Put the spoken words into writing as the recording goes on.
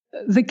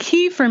the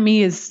key for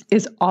me is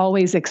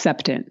always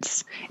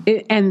acceptance.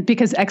 And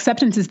because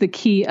acceptance is the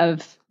key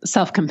of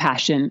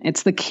self-compassion.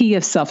 It's the key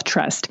of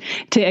self-trust,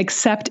 to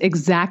accept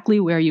exactly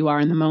where you are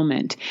in the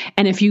moment.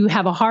 And if you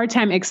have a hard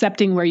time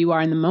accepting where you are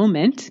in the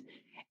moment,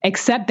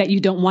 accept that you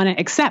don't want to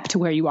accept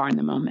where you are in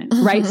the moment,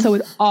 right? So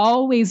it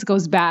always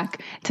goes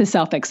back to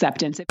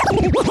self-acceptance.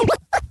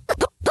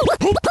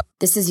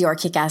 This is Your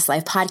Kick-Ass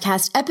Life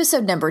podcast,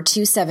 episode number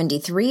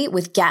 273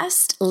 with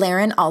guest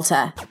Lauren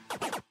Alta.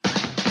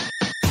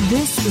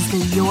 This is the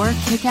Your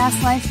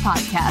Kick-Ass Life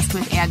podcast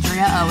with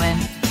Andrea Owen,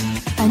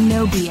 a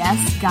no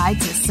BS guide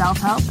to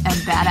self-help and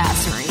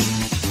badassery.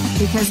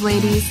 Because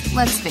ladies,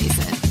 let's face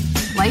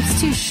it, life's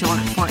too short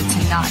for it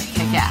to not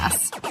kick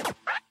ass.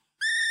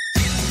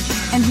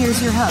 And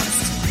here's your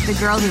host, the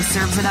girl who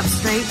serves it up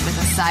straight with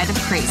a side of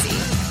crazy,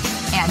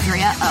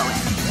 Andrea Owen.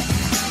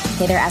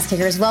 Hey there, ass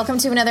kickers. Welcome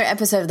to another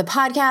episode of the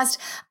podcast.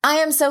 I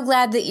am so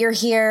glad that you're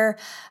here.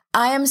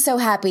 I am so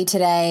happy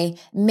today.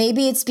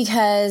 Maybe it's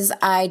because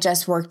I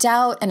just worked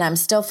out and I'm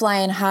still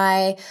flying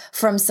high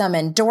from some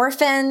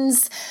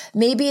endorphins.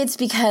 Maybe it's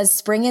because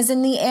spring is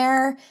in the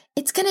air.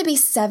 It's going to be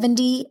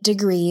 70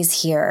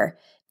 degrees here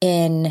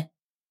in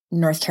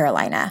North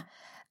Carolina.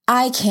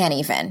 I can't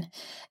even.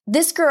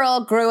 This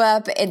girl grew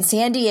up in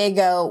San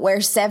Diego where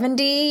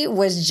 70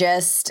 was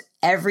just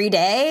every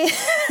day.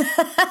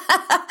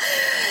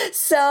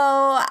 So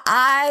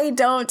I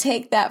don't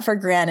take that for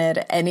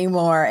granted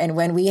anymore. And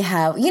when we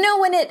have,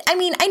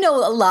 I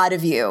know a lot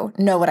of you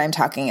know what I'm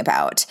talking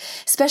about,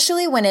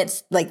 especially when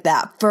it's like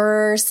that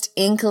first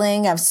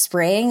inkling of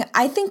spring.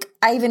 I think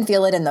I even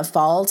feel it in the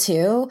fall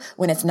too,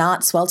 when it's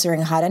not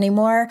sweltering hot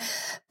anymore.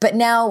 But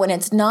now when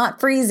it's not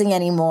freezing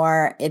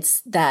anymore,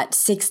 it's that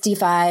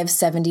 65,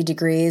 70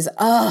 degrees.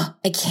 Oh,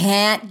 I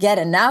can't get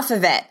enough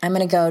of it. I'm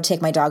going to go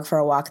take my dog for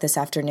a walk this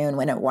afternoon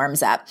when it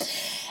warms up.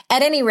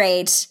 At any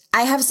rate,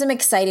 I have some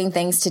exciting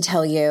things to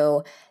tell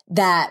you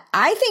that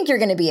I think you're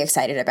going to be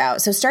excited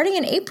about. So starting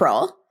in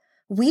April,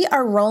 we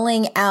are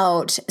rolling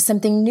out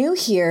something new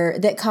here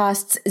that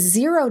costs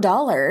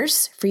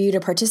 $0 for you to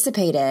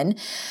participate in.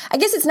 I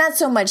guess it's not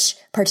so much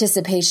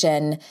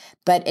participation,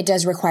 but it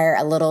does require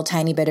a little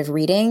tiny bit of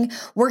reading.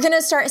 We're going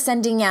to start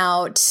sending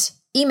out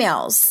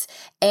emails.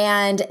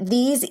 And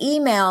these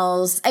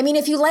emails,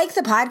 if you like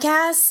the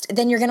podcast,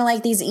 then you're going to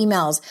like these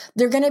emails.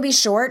 They're going to be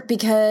short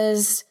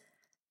because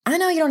I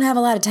know you don't have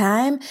a lot of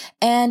time,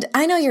 and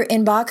I know your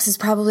inbox is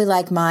probably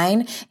like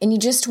mine, and you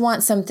just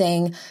want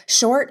something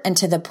short and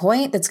to the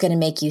point that's going to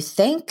make you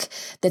think,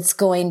 that's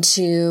going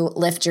to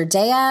lift your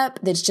day up,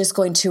 that's just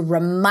going to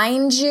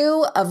remind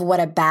you of what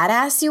a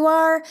badass you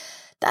are.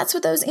 That's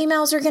what those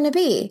emails are going to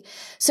be.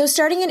 So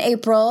starting in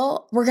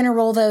April, we're going to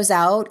roll those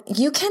out.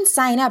 You can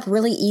sign up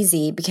really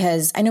easy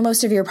because I know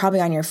most of you are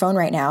probably on your phone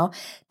right now.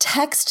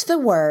 Text the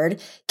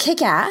word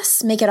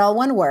kick-ass, make it all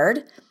one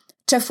word,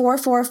 to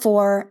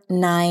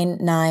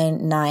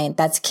 444-999.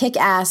 That's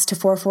kick-ass to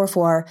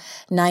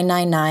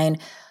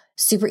 444-999.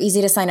 Super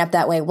easy to sign up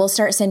that way. We'll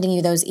start sending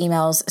you those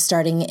emails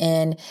starting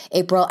in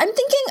April. I'm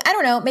thinking,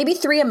 maybe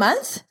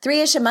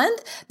 3-ish a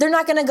month. They're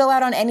not going to go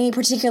out on any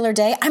particular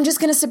day. I'm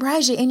just going to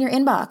surprise you in your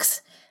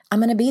inbox. I'm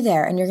going to be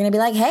there and you're going to be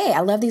like, hey,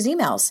 I love these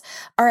emails.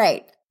 All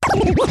right.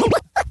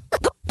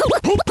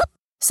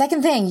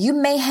 Second thing, you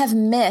may have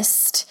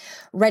missed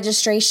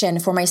registration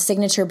for my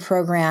signature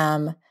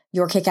program,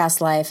 Your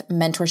Kick-Ass Life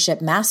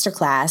Mentorship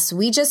Masterclass.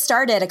 We just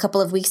started a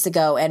couple of weeks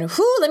ago, and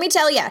let me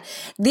tell you,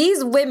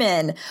 these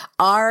women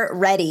are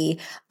ready.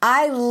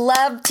 I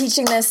love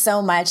teaching this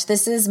so much.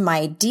 This is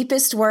my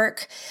deepest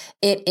work.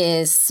 It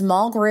is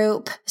small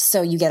group,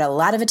 so you get a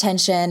lot of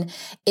attention.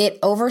 It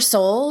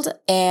oversold,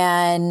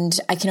 and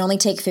I can only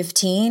take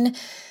 15.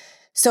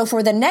 So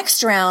for the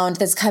next round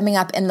that's coming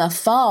up in the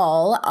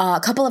fall, a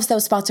couple of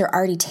those spots are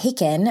already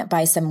taken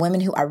by some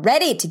women who are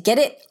ready to get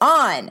it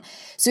on.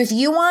 So if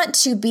you want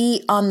to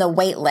be on the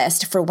wait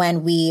list for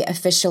when we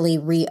officially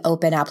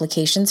reopen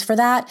applications for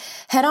that,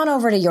 head on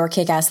over to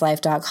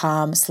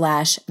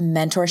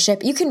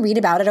yourkickasslife.com/mentorship. You can read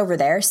about it over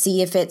there,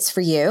 see if it's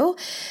for you.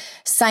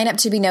 Sign up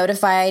to be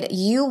notified.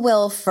 You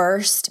will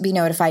first be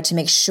notified to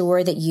make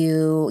sure that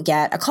you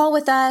get a call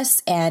with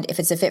us, and if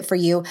it's a fit for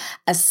you,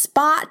 a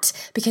spot,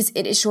 because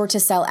it is sure to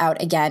sell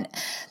out again.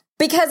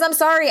 Because I'm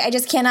sorry, I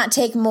just cannot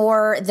take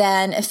more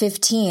than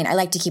 15. I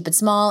like to keep it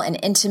small and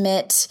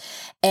intimate,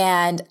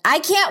 and I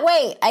can't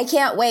wait.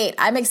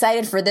 I'm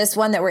excited for this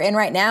one that we're in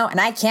right now,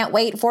 and I can't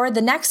wait for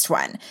the next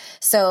one.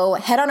 So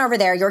head on over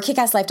there,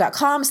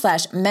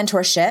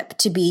 yourkickasslife.com/mentorship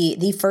to be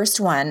the first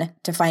one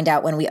to find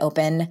out when we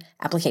open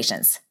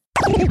applications.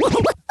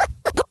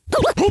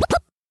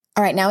 All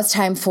right, now it's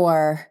time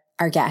for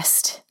our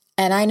guest.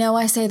 And I know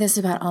I say this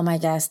about all my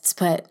guests,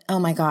 but oh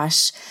my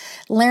gosh,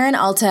 Lauren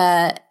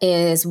Alta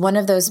is one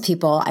of those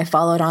people I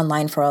followed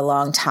online for a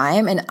long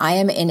time, and I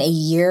am in a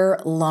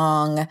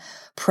year-long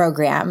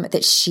program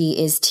that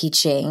she is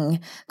teaching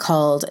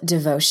called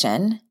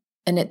Devotion,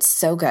 and it's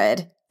so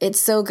good. It's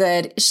so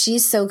good.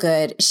 She's so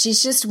good.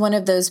 She's just one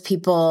of those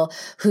people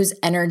whose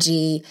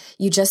energy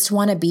you just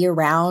want to be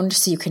around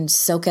so you can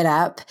soak it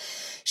up.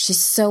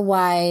 She's so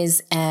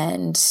wise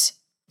and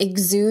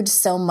exudes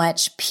so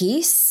much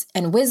peace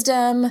and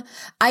wisdom.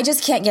 I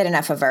just can't get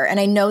enough of her. And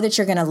I know that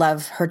you're going to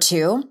love her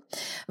too.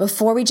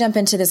 Before we jump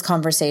into this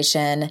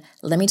conversation,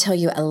 let me tell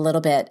you a little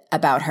bit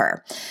about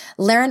her.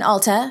 Lauren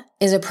Alta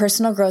is a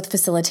personal growth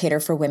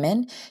facilitator for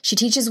women. She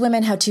teaches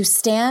women how to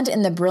stand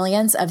in the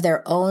brilliance of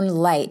their own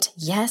light.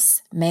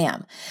 Yes,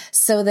 ma'am.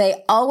 So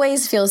they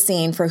always feel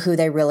seen for who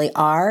they really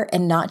are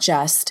and not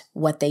just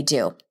what they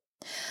do.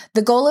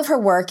 The goal of her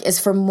work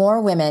is for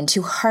more women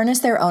to harness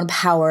their own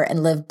power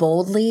and live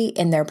boldly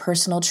in their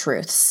personal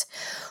truths.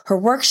 Her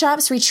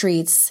workshops,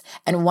 retreats,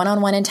 and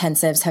one-on-one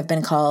intensives have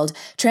been called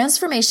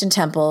Transformation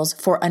Temples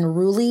for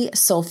Unruly,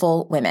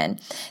 Soulful Women.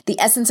 The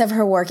essence of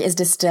her work is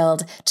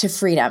distilled to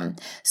freedom,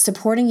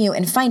 supporting you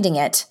in finding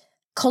it,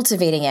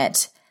 cultivating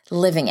it,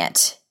 living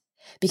it.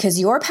 Because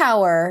your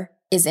power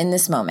is in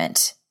this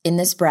moment, in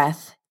this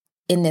breath,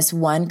 in this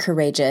one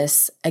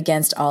courageous,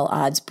 against all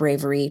odds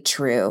bravery,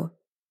 true.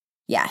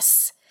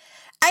 Yes.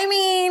 I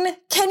mean,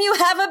 can you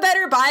have a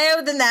better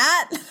bio than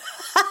that?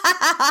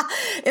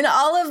 In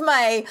all of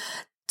my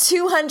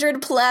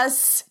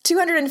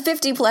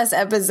 250 plus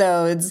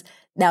episodes,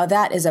 now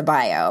that is a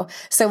bio.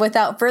 So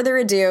without further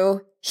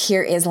ado,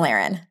 here is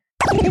Lauren.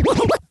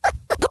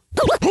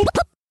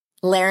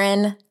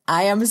 Lauren,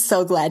 I am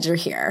so glad you're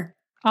here.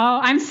 Oh,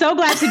 I'm so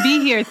glad to be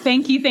here.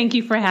 Thank you. Thank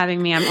you for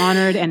having me. I'm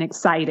honored and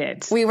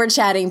excited. We were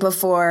chatting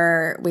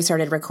before we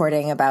started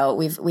recording about,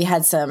 we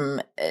had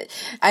some,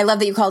 I love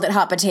that you called it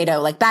hot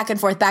potato, like back and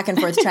forth,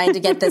 trying to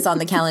get this on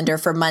the calendar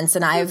for months.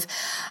 And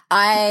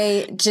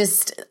I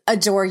just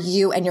adore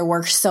you and your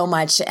work so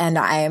much. And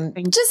I'm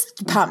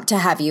just pumped to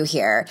have you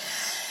here.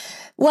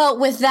 Well,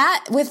 with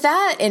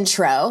that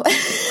intro,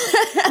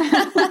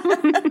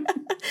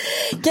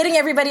 getting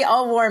everybody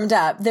all warmed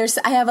up,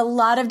 I have a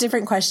lot of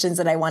different questions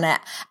that I want to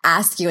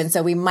ask you. And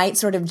so we might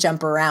sort of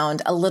jump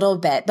around a little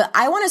bit, but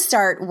I want to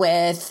start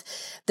with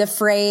the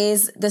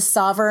phrase, the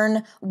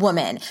sovereign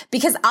woman,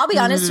 because I'll be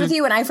honest with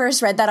you. When I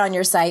first read that on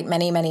your site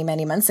many, many,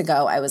 many months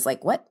ago, I was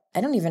like, what?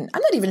 I'm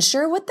not even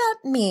sure what that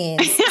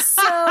means.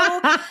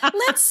 So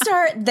let's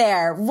start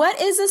there.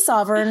 What is a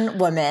sovereign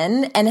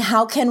woman and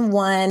how can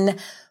one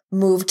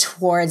move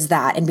towards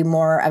that and be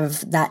more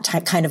of that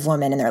kind of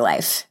woman in their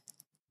life?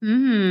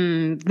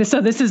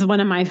 So this is one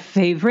of my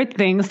favorite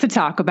things to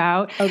talk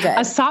about. Okay.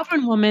 A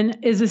sovereign woman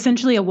is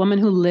essentially a woman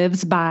who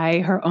lives by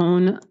her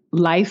own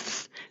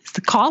life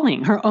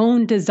calling, her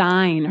own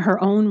design,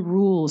 her own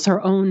rules,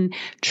 her own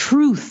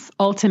truth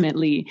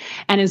ultimately,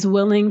 and is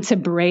willing to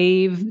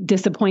brave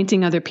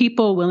disappointing other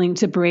people, willing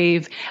to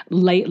brave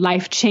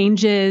life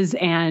changes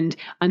and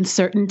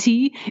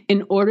uncertainty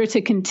in order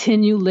to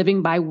continue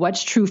living by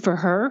what's true for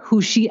her,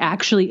 who she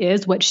actually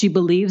is, what she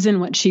believes in,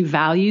 what she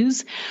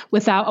values,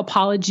 without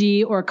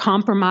apology or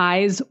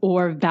compromise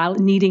or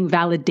needing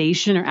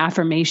validation or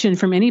affirmation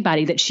from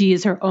anybody, that she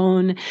is her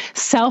own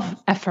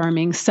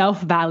self-affirming,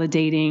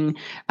 self-validating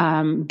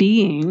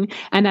being,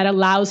 and that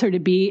allows her to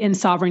be in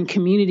sovereign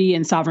community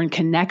and sovereign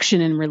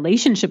connection and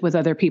relationship with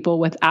other people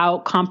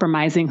without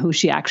compromising who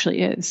she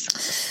actually is.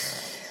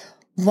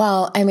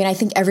 Well, I mean, I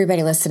think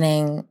everybody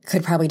listening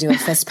could probably do a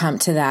fist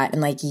pump to that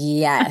and like,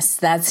 yes,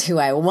 that's who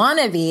I want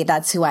to be.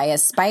 That's who I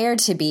aspire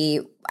to be.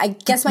 I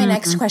guess my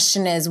next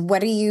question is, what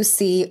do you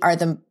see are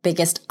the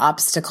biggest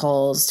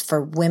obstacles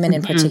for women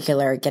in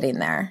particular getting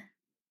there?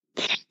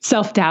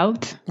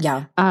 Self-doubt.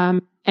 Yeah.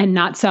 And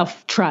not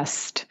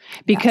self-trust,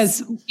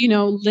 because,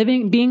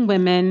 being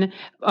women,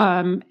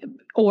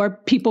 or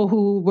people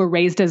who were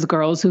raised as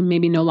girls who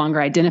maybe no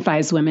longer identify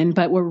as women,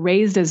 but were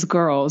raised as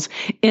girls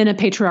in a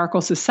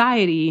patriarchal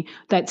society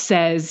that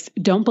says,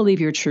 don't believe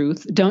your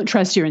truth, don't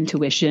trust your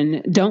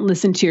intuition, don't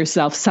listen to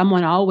yourself.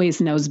 Someone always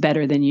knows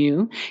better than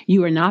you.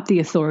 You are not the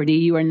authority.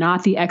 You are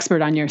not the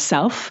expert on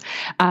yourself.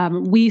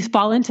 We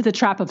fall into the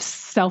trap of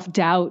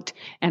self-doubt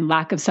and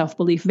lack of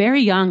self-belief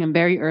very young and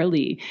very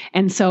early.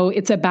 And so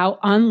it's about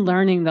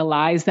unlearning the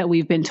lies that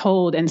we've been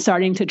told and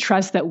starting to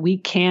trust that we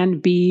can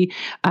be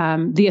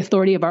the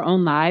authority of our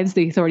own lives,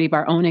 the authority of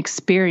our own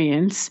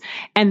experience.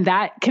 And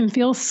that can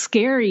feel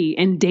scary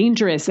and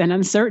dangerous and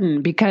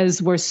uncertain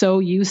because we're so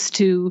used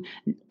to,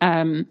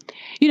 when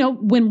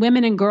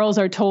women and girls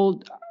are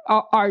told,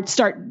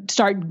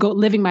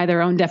 living by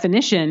their own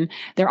definition,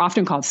 they're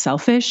often called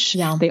selfish.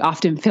 Yeah. They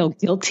often feel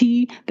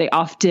guilty. They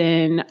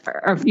often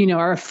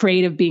are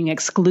afraid of being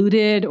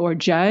excluded or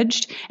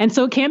judged. And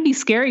so it can be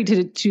scary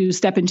to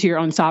step into your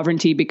own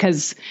sovereignty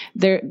because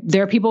there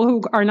are people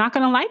who are not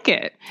going to like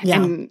it.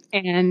 Yeah.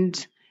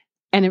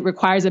 And it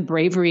requires a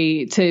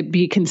bravery to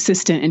be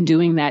consistent in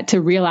doing that, to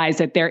realize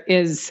that there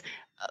is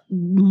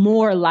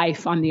more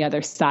life on the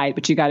other side,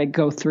 but you got to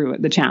go through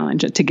the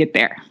challenge to get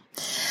there.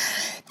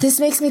 This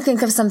makes me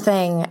think of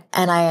something,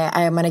 and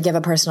I am going to give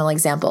a personal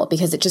example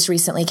because it just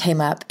recently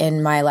came up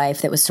in my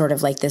life that was sort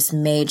of like this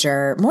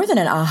major, more than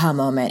an aha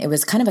moment. It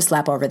was kind of a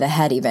slap over the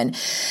head even.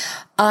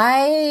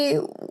 I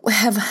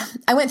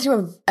went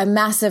through a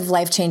massive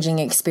life-changing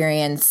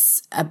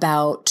experience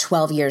about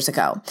 12 years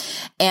ago.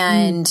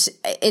 And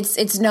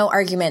it's no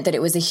argument that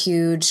it was a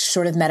huge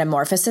sort of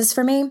metamorphosis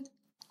for me.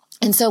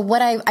 And so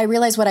what I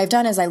realized what I've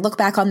done is I look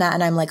back on that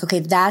and I'm like, okay,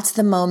 that's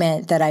the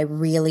moment that I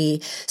really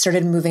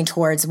started moving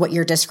towards what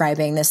you're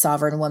describing, this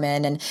sovereign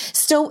woman, and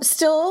still,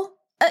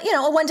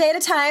 a one day at a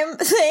time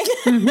thing.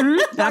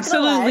 Mm-hmm.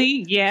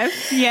 Absolutely.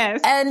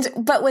 Yes.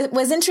 But what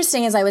was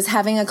interesting is I was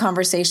having a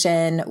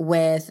conversation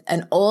with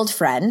an old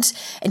friend,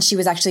 and she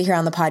was actually here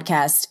on the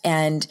podcast,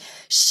 and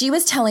she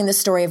was telling the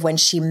story of when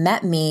she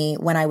met me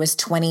when I was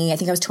 20, I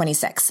think I was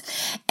 26.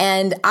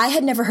 And I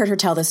had never heard her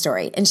tell the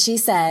story. And she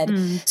said,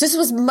 so this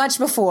was much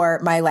before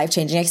my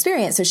life-changing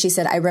experience. So she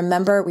said, I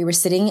remember we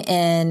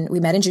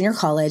met in junior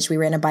college. We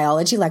were in a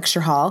biology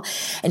lecture hall.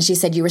 And she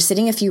said, you were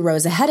sitting a few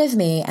rows ahead of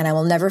me, and I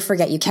will never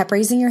forget you kept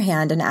raising your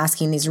hand and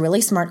asking these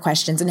really smart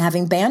questions and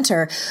having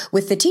banter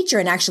with the teacher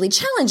and actually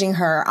challenging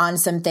her on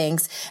some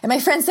things. And my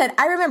friend said,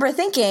 I remember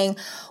thinking,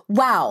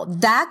 wow,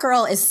 that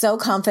girl is so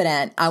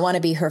confident. I want to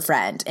be her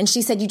friend. And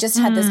she said, you just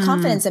had this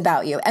confidence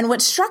about you. And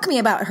what struck me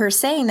about her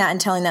saying that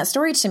and telling that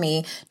story to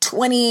me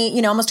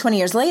almost 20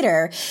 years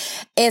later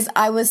is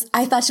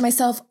I thought to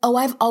myself, oh,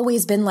 I've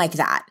always been like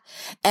that.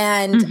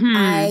 And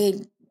I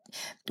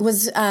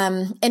was,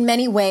 in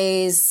many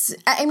ways,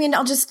 I mean,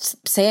 I'll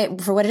just say it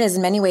for what it is,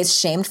 in many ways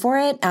shamed for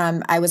it.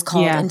 I was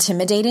called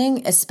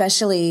intimidating,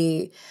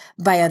 especially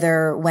by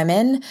other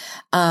women.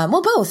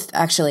 Well, both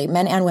actually,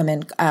 men and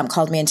women,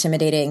 called me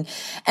intimidating,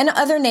 and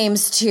other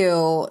names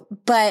too.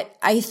 But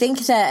I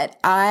think that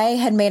I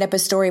had made up a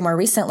story more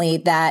recently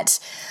that,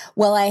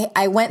 well,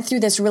 I went through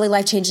this really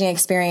life-changing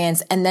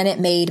experience, and then it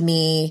made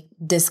me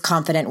this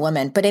confident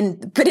woman. But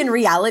in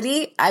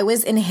reality, I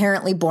was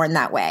inherently born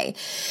that way.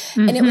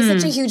 And it was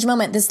such a huge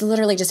moment. This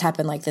literally just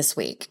happened like this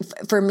week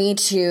for me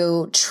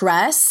to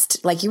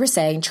trust, like you were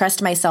saying,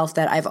 trust myself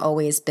that I've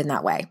always been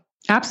that way.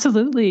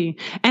 Absolutely.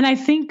 And I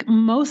think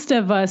most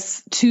of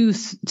us to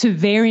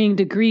varying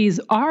degrees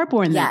are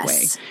born that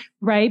way.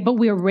 Right. But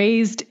we're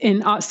raised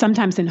in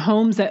sometimes in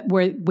homes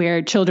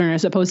where children are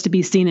supposed to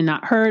be seen and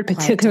not heard,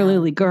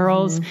 particularly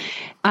girls.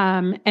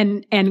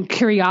 And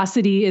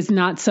curiosity is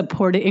not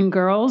supported in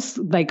girls.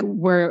 Like,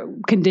 we're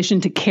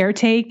conditioned to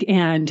caretake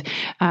and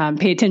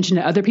pay attention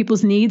to other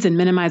people's needs and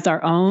minimize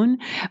our own.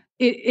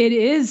 It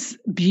is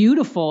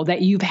beautiful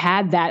that you've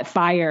had that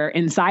fire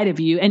inside of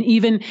you. And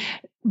even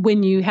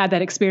when you had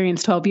that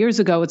experience 12 years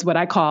ago, it's what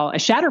I call a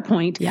shatter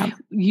point.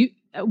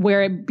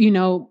 Where it,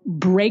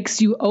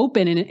 breaks you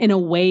open in a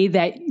way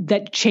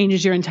that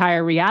changes your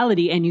entire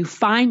reality, and you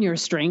find your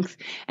strength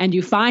and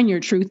you find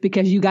your truth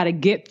because you got to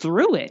get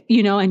through it,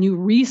 and you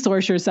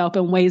resource yourself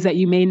in ways that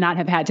you may not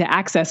have had to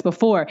access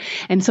before.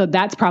 And so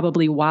that's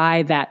probably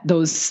why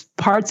those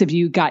parts of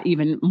you got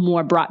even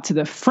more brought to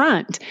the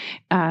front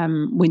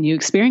when you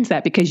experienced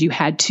that, because you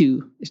had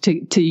to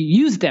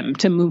use them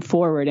to move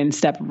forward and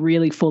step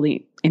really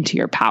fully into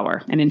your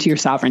power and into your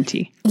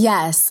sovereignty.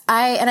 Yes.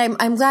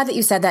 I'm glad that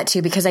you said that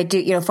too, because I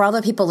do, for all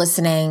the people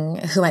listening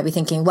who might be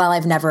thinking, well,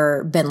 I've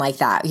never been like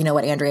that,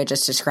 what Andrea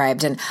just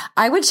described. And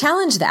I would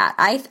challenge that.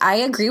 I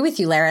agree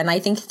with you, Lara. And I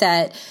think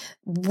that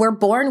we're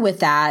born with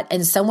that.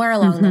 And somewhere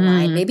along the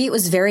line, maybe it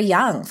was very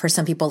young for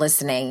some people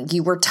listening,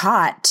 you were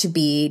taught to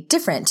be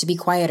different, to be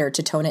quieter,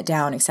 to tone it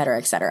down, et cetera,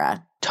 et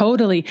cetera.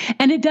 Totally.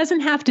 And it doesn't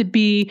have to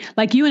be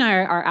like you and I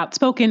are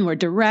outspoken, we're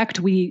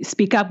direct, we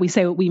speak up, we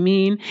say what we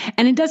mean.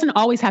 And it doesn't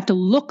always have to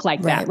look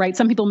like that, right?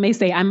 Some people may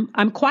say,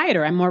 I'm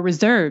quieter, I'm more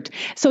reserved.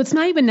 So it's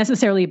not even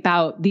necessarily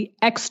about the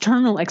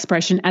external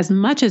expression as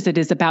much as it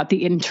is about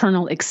the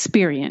internal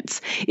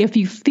experience. If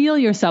you feel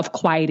yourself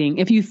quieting,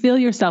 if you feel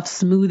yourself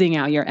smoothing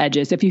out your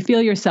edges, if you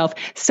feel yourself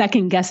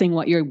second guessing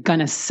what you're going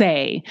to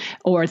say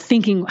or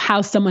thinking how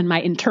someone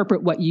might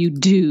interpret what you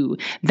do,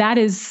 that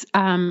is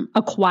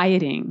a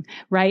quieting.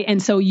 Right.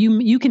 And so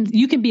you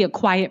can be a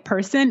quiet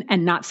person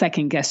and not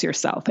second guess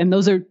yourself. And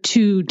those are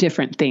two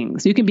different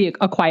things. You can be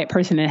a quiet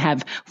person and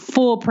have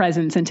full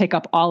presence and take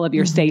up all of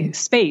your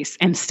space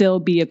and still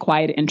be a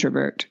quiet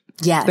introvert.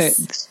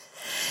 Yes.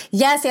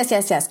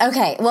 Yes.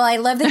 Okay. Well, I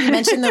love that you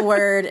mentioned the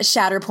word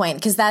Shatterpoint,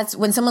 because that's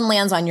when someone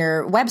lands on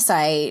your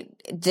website,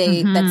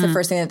 that's the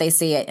first thing that they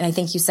see it. And I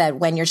think you said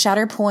when your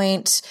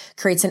Shatterpoint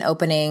creates an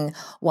opening,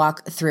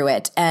 walk through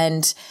it.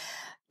 And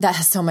that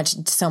has so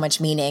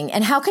much meaning.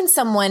 And how can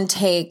someone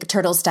take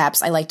turtle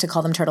steps? I like to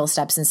call them turtle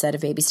steps instead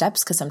of baby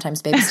steps, because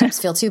sometimes baby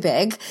steps feel too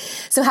big.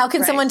 So how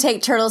can someone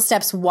take turtle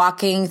steps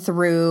walking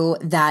through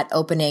that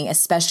opening,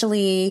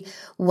 especially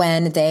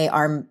when they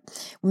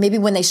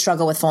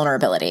struggle with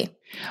vulnerability?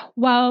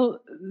 Well,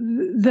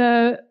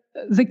 the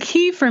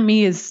key for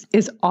me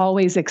is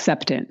always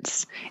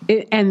acceptance.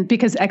 And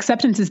because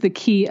acceptance is the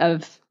key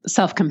of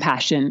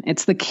self-compassion.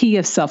 It's the key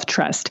of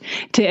self-trust,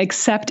 to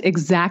accept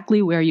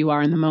exactly where you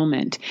are in the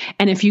moment.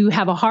 And if you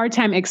have a hard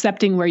time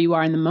accepting where you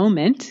are in the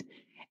moment,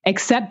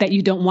 accept that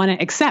you don't want to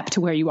accept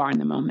where you are in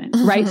the moment,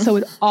 right? So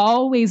it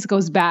always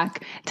goes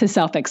back to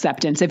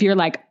self-acceptance. If you're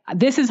like,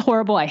 this is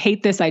horrible, I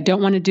hate this, I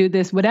don't want to do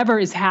this, whatever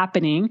is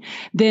happening,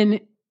 then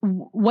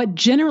what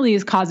generally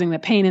is causing the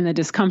pain and the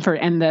discomfort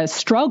and the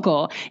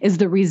struggle is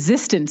the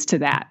resistance to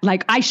that.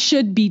 Like, I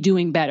should be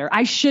doing better.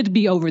 I should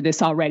be over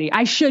this already.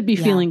 I should be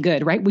feeling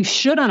good, right? We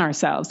should on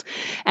ourselves.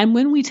 And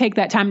when we take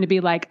that time to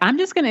be like, I'm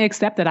just going to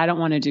accept that I don't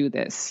want to do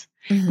this,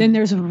 then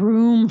there's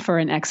room for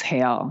an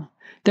exhale.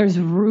 There's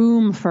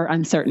room for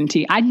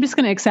uncertainty. I'm just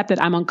going to accept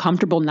that I'm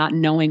uncomfortable not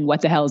knowing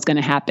what the hell is going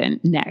to happen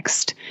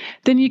next.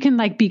 Then you can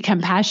like be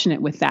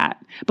compassionate with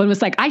that. But it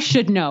was like, I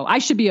should know. I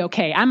should be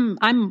okay.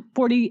 I'm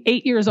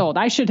 48 years old.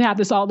 I should have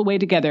this all the way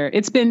together.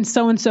 It's been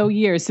so and so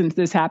years since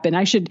this happened.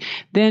 I should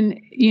then,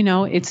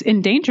 it's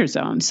in danger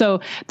zone. So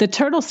the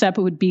turtle step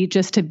would be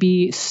just to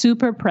be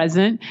super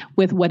present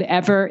with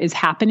whatever is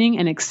happening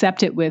and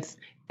accept it with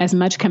as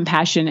much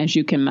compassion as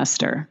you can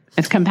muster.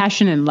 It's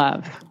compassion and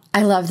love.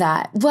 I love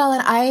that. Well,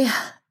 and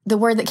the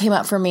word that came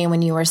up for me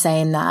when you were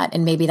saying that,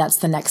 and maybe that's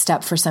the next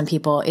step for some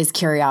people, is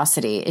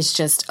curiosity. Is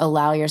just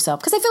allow yourself.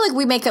 Because I feel like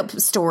we make up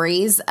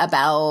stories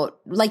about,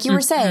 like you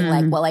were saying,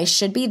 like, well, I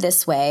should be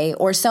this way,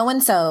 or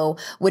so-and-so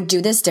would do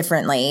this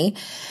differently.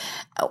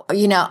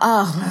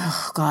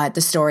 Oh God, the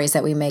stories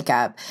that we make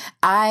up.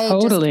 I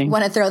just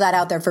want to throw that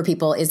out there for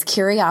people is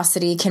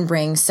curiosity can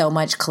bring so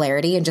much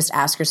clarity, and just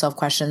ask yourself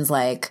questions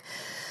like,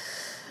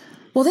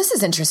 well, this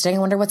is interesting. I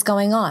wonder what's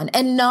going on.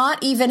 And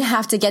not even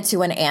have to get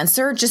to an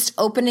answer. Just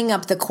opening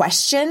up the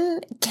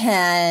question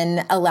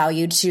can allow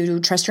you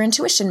to trust your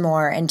intuition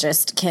more, and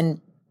just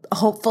can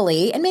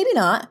hopefully, and maybe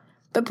not,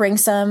 but bring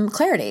some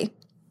clarity.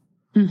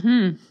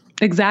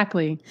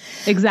 Exactly.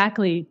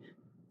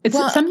 It's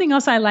something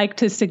else I like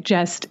to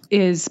suggest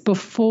is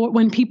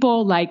when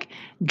people like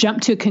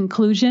jump to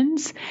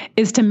conclusions,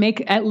 is to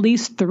make at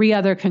least 3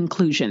 other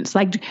conclusions,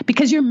 like,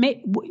 because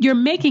you're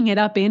making it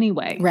up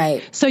anyway.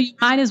 Right. So you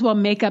might as well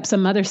make up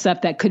some other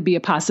stuff that could be a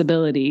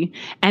possibility,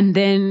 and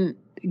then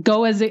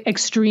go as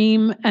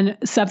extreme and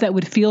stuff that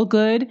would feel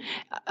good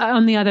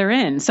on the other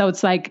end. So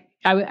it's like,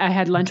 I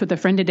had lunch with a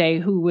friend today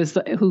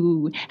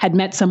who had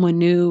met someone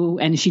new,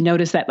 and she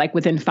noticed that like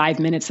within 5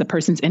 minutes, the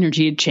person's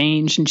energy had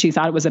changed, and she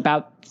thought it was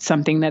about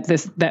something that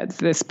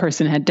this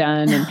person had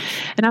done.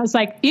 And I was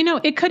like,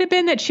 it could have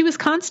been that she was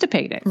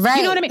constipated. Right.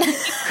 You know what I mean?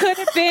 It could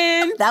have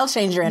been. That'll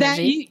change your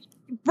energy.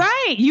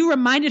 Right. You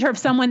reminded her of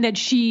someone that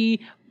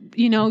she,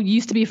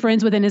 used to be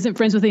friends with and isn't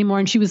friends with anymore.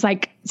 And she was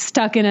like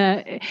stuck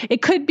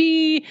it could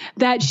be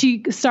that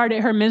she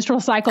started her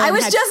menstrual cycle. I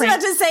was just about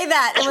to say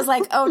that. It was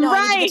like, oh no,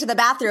 I need to get to the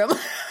bathroom.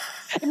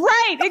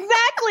 Right,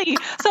 exactly.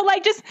 So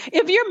like, just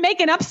if you're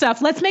making up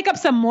stuff, let's make up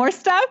some more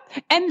stuff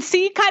and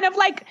see kind of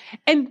like,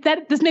 and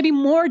that this may be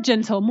more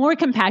gentle, more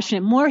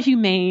compassionate, more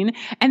humane,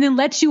 and then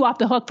lets you off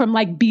the hook from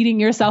like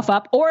beating yourself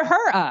up or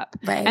her up.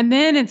 Right. And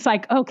then it's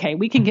like, okay,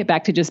 we can get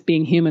back to just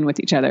being human with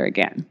each other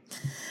again.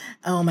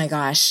 Oh my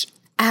gosh.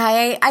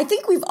 I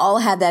think we've all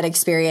had that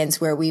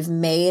experience where we've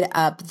made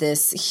up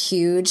this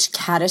huge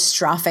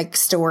catastrophic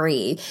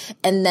story,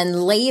 and then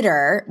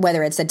later,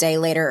 whether it's a day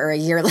later or a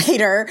year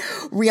later,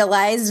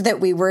 realized that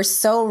we were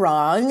so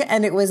wrong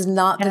and it was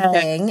not the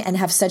thing, and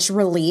have such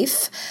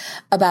relief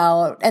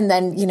about, and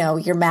then,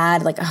 you're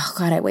mad, like, oh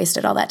God, I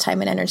wasted all that time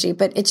and energy,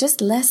 but it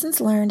just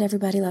lessons learned,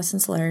 everybody,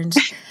 lessons learned.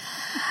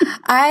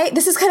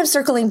 This is kind of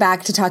circling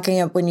back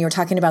to when you were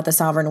talking about the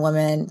sovereign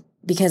woman,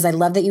 because I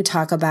love that you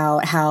talk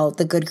about how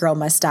the good girl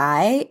must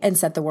die and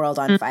set the world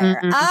on fire.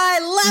 I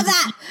love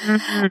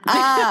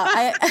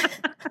that.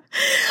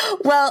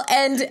 Well,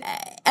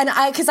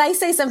 because I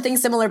say something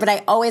similar, but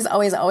I always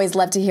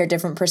love to hear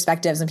different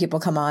perspectives when people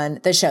come on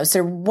the show.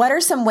 So what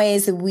are some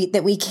ways that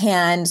we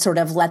can sort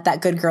of let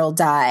that good girl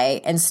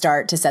die and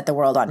start to set the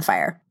world on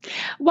fire?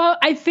 Well,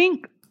 I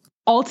think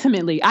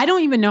ultimately, I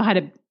don't even know how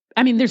to,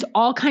 there's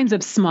all kinds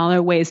of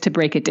smaller ways to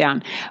break it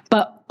down,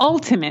 but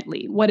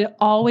ultimately, what it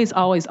always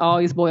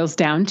boils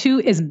down to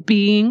is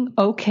being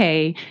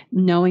okay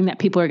knowing that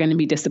people are going to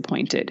be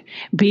disappointed,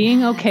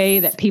 being okay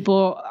that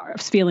people's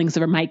feelings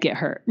might get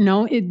hurt,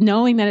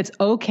 knowing that it's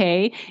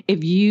okay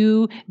if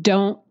you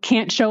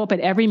can't show up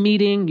at every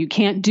meeting, you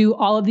can't do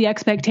all of the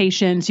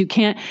expectations, you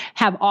can't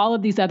have all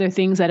of these other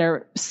things that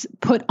are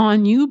put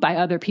on you by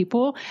other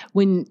people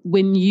when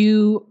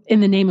you, in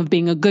the name of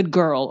being a good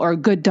girl or a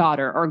good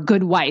daughter or a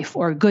good wife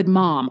or a good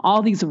mom,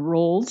 all these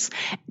roles,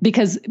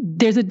 because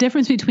there's a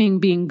difference between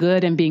being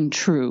good and being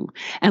true.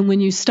 And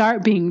when you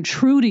start being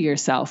true to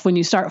yourself, when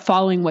you start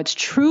following what's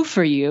true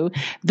for you,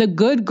 the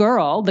good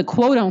girl, the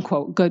quote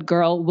unquote good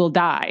girl, will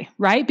die,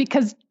 right?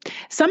 Because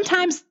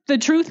sometimes the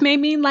truth may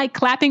mean like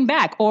clapping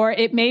back, or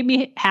it may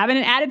mean having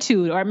an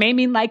attitude, or it may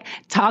mean like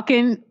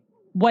talking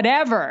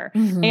whatever,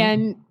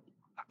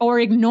 or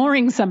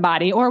ignoring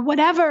somebody or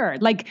whatever,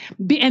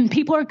 and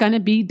people are going to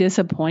be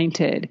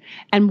disappointed.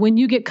 And when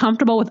you get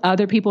comfortable with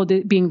other people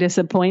being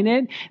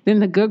disappointed, then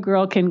the good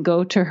girl can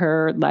go to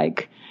her,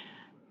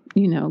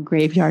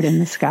 graveyard in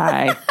the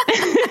sky.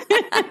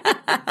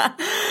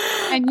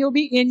 And you'll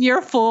be in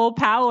your full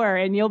power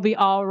and you'll be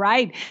all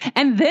right.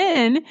 And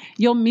then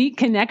you'll meet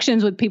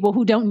connections with people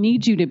who don't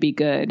need you to be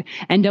good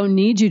and don't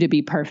need you to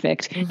be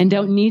perfect and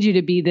don't need you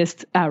to be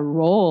this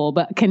role,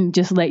 but can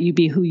just let you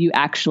be who you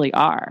actually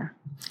are.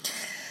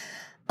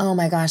 Oh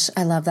my gosh,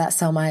 I love that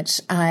so much.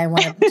 I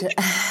want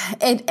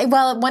to,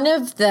 well, one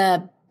of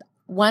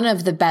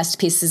the best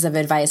pieces of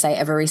advice I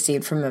ever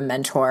received from a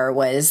mentor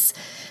was,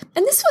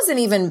 and this wasn't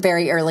even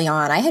very early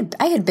on.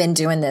 I had been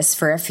doing this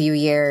for a few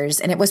years,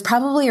 and it was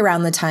probably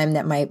around the time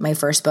that my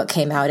first book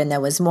came out, and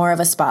there was more of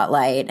a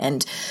spotlight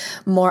and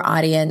more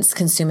audience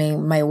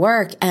consuming my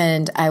work.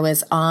 And I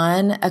was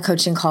on a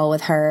coaching call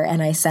with her,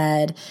 and I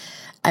said,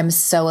 I'm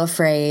so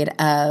afraid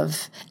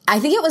of,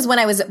 I think it was when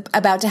I was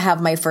about to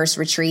have my first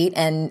retreat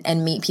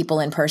and meet people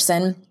in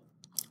person.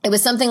 It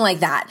was something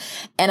like that.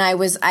 And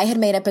I had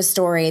made up a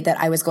story that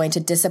I was going to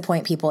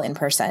disappoint people in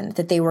person,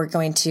 that they were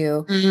going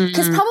to,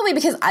 because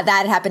that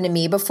had happened to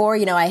me before.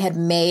 You know, I had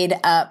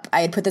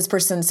put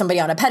somebody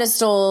on a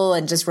pedestal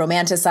and just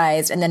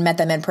romanticized, and then met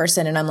them in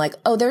person. And I'm like,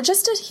 oh, they're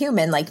just a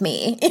human like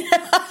me.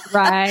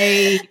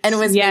 Right. And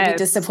was maybe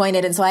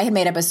disappointed. And so I had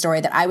made up a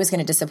story that I was going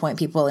to disappoint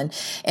people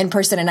in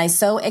person. And I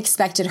so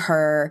expected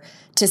her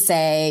to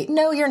say,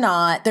 no, you're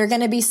not. They're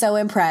going to be so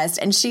impressed.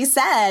 And she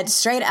said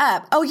straight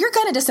up, oh, you're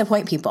going to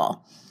disappoint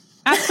people.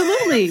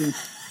 Absolutely.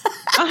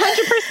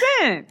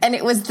 100%. And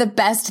it was the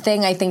best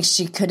thing I think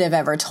she could have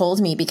ever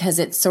told me, because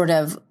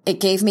it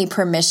gave me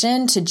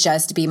permission to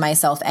just be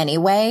myself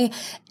anyway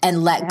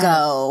and let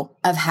go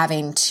of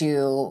having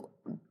to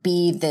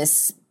be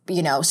this,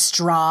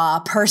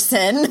 straw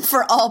person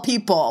for all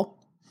people.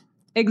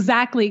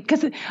 Exactly.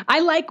 Because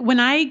when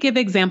I give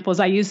examples,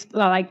 I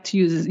like to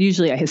use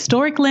usually a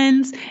historic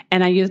lens,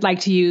 and I like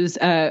to use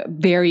a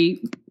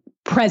very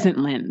present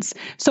lens.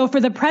 So for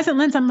the present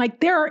lens, I'm like,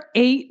 there are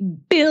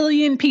 8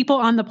 billion people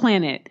on the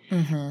planet.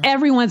 Mm-hmm.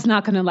 Everyone's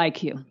not going to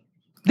like you.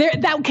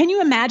 Can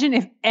you imagine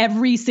if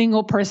every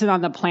single person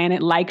on the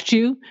planet liked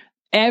you?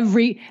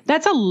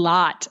 That's a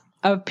lot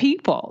of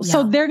people. Yeah.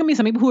 So there are going to be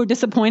some people who are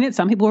disappointed.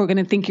 Some people who are going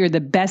to think you're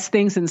the best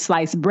thing since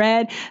sliced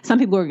bread. Some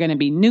people are going to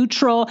be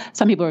neutral.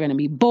 Some people are going to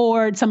be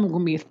bored. Some are going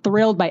to be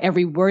thrilled by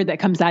every word that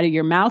comes out of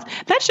your mouth.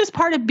 That's just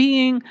part of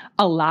being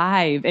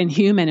alive and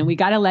human. And we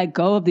got to let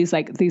go of these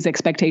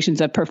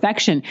expectations of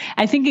perfection.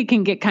 I think it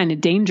can get kind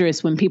of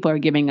dangerous when people are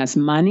giving us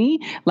money,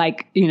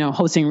 like,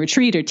 hosting a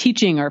retreat or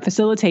teaching or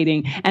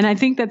facilitating. And I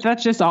think that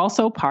that's just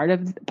also part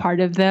of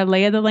the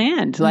lay of the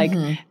land. Like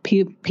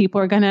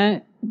people are going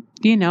to,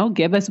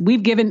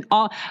 we've given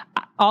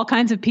all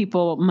kinds of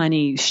people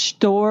money,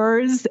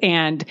 stores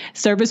and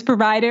service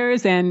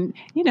providers. And,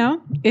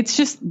 it's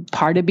just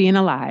part of being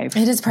alive.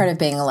 It is part of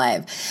being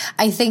alive.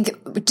 I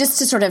think just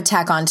to sort of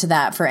tack on to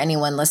that for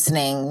anyone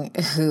listening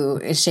who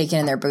is shaking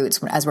in their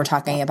boots as we're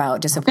talking about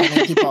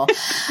disappointing people,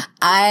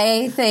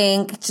 I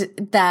think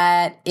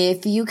that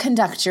if you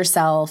conduct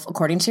yourself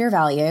according to your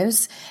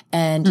values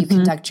and you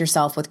conduct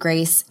yourself with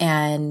grace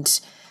and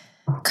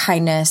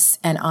kindness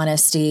and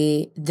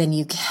honesty, then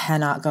you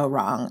cannot go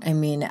wrong. I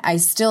mean, I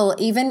still,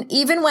 even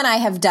when I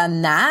have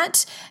done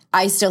that,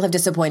 I still have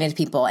disappointed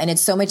people. And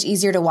it's so much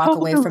easier to walk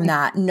away from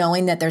that,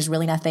 knowing that there's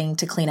really nothing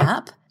to clean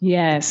up.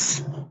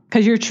 Yes.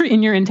 Because you're true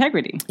in your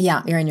integrity.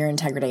 Yeah, you're in your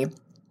integrity.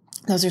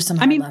 Those are some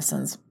hard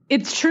lessons.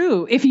 It's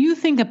true. If you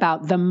think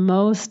about the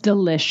most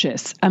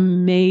delicious,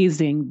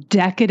 amazing,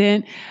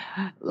 decadent,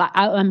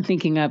 I'm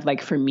thinking of,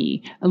 like, for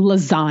me,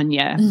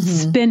 lasagna,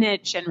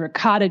 spinach and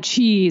ricotta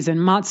cheese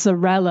and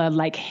mozzarella,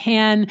 like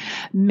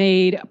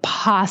handmade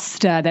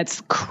pasta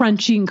that's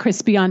crunchy and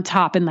crispy on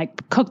top and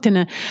like cooked in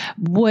a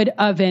wood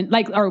oven,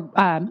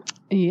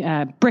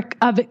 brick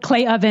oven,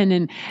 clay oven,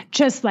 and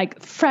just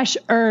like fresh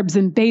herbs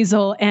and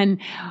basil, and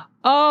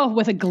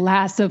with a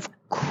glass of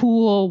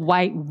cool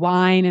white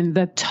wine and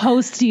the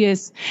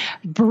toastiest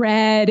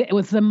bread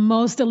with the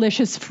most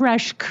delicious,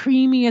 fresh,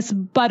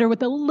 creamiest butter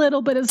with a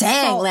little bit of salt.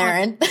 Dang,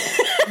 Lauren.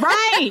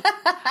 Right.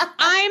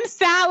 I'm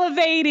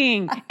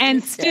salivating.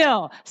 And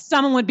still,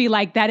 someone would be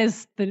like, that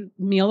is the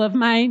meal of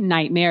my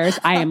nightmares.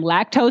 I am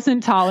lactose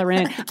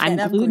intolerant. I'm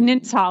gluten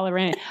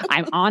intolerant.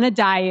 I'm on a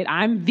diet.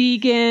 I'm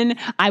vegan.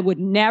 I would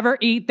never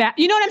eat that.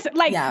 You know what I'm saying?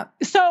 Like,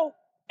 so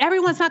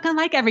everyone's not going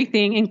to like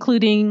everything,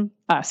 including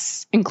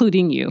us,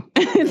 including you.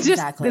 It's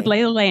just the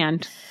lay of the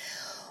land.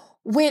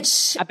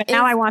 But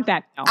now I want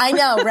that. No. I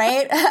know,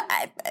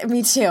 right?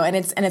 Me too. And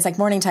it's like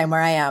morning time where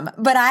I am.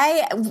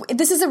 But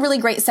this is a really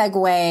great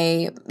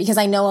segue, because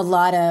I know a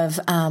lot of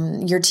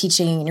your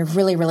teaching, you're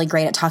really, really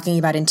great at talking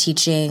about and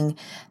teaching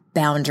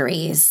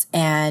boundaries.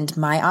 And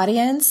my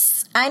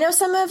audience, I know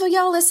some of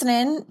y'all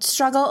listening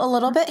struggle a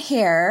little bit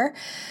here.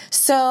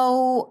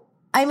 So,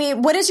 I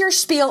mean, what is your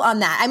spiel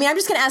on that? I mean, I'm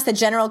just going to ask the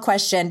general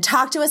question.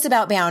 Talk to us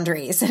about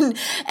boundaries.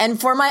 And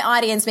for my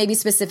audience, maybe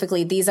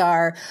specifically, these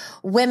are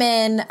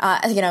women,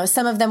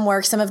 some of them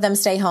work, some of them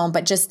stay home,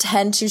 but just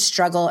tend to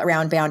struggle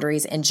around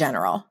boundaries in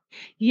general.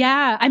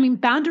 Yeah. I mean,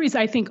 boundaries,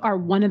 I think, are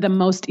one of the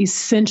most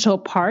essential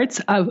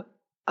parts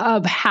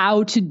of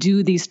how to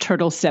do these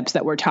turtle steps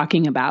that we're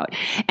talking about.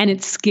 And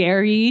it's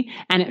scary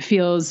and it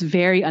feels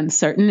very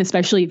uncertain,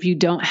 especially if you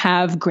don't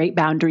have great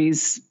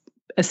boundaries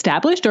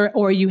established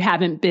or you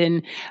haven't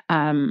been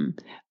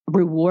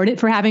rewarded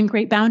for having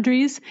great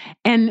boundaries.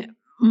 And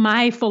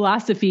my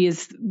philosophy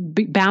is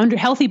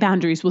healthy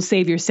boundaries will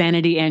save your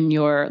sanity and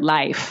your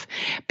life,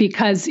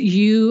 because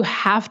you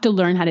have to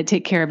learn how to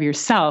take care of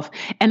yourself.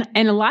 And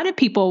a lot of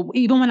people,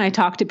 even when I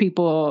talk to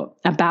people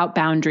about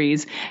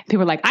boundaries,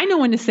 people are like, I know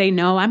when to say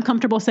no. I'm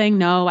comfortable saying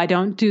no. I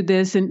don't do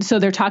this. And so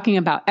they're talking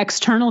about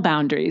external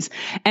boundaries.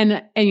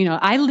 And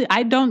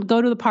I don't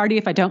go to the party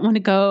if I don't want to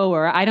go,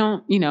 or I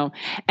don't,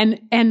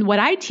 and what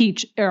I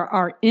teach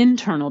are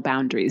internal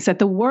boundaries, that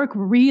the work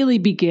really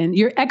begins.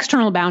 Your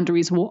external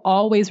boundaries will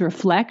always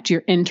reflect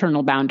your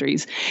internal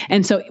boundaries.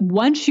 And so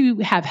once you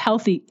have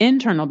healthy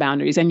internal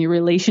boundaries and your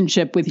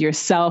relationship with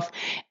yourself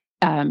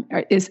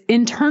is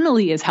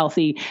internally is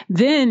healthy,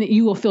 then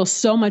you will feel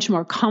so much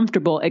more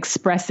comfortable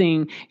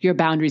expressing your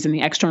boundaries in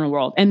the external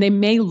world. And they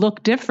may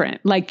look different.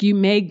 Like you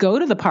may go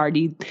to the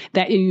party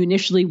that you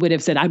initially would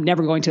have said, I'm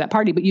never going to that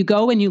party, but you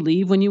go and you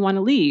leave when you want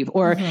to leave,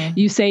 or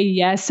you say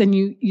yes,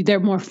 and they're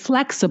more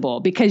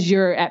flexible because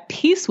you're at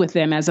peace with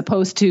them, as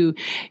opposed to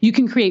you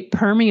can create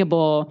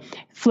permeable,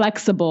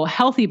 flexible,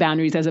 healthy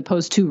boundaries as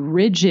opposed to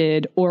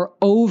rigid or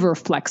over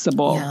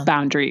flexible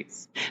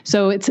boundaries.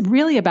 So it's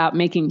really about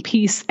making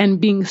peace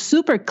and being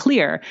super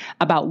clear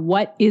about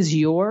what is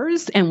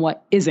yours and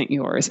what isn't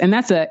yours. And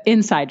that's an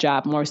inside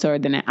job more so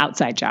than an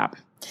outside job.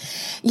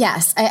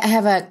 Yes. I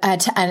have an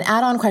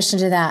add-on question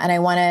to that. And I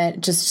want to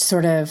just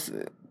sort of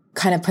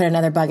kind of put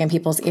another bug in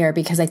people's ear,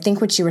 because I think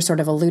what you were sort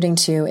of alluding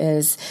to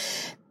is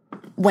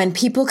when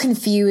people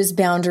confuse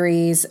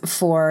boundaries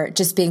for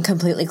just being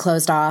completely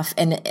closed off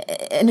and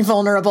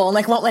vulnerable and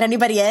like won't let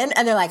anybody in.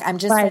 And they're like, I'm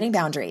just setting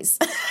boundaries.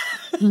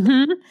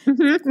 Hell.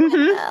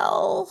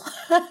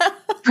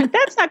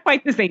 That's not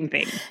quite the same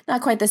thing.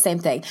 Not quite the same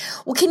thing.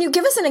 Well, can you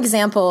give us an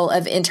example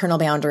of internal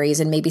boundaries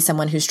and maybe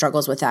someone who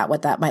struggles with that,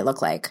 what that might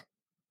look like?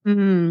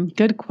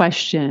 Good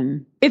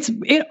question.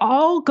 It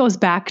all goes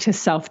back to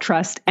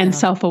self-trust and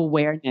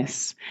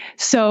self-awareness.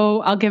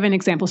 So I'll give an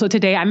example. So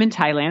today I'm in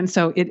Thailand.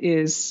 So it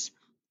is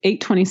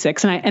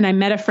 8:26. And I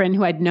met a friend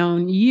who I'd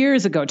known 20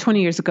 years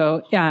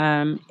ago,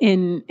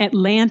 in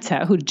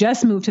Atlanta, who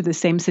just moved to the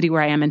same city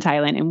where I am in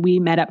Thailand. And we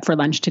met up for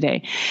lunch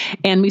today,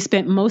 and we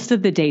spent most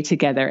of the day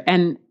together.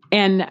 And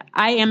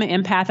I am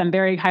an empath. I'm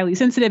very highly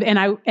sensitive. And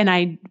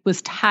I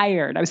was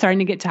tired. I was starting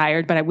to get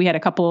tired, but we had a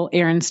couple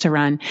errands to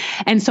run.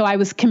 And so I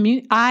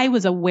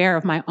was aware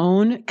of my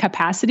own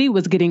capacity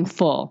was getting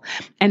full.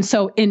 And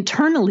so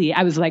internally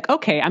I was like,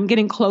 okay, I'm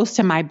getting close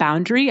to my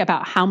boundary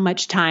about how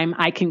much time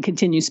I can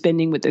continue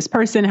spending with this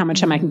person, how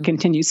much time I can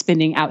continue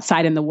spending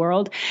outside in the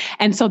world.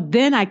 And so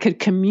then I could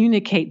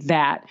communicate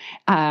that,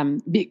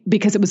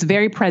 because it was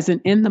very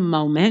present in the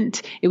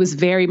moment. It was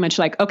very much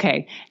like,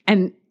 okay.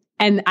 And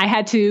I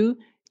had to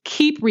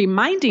keep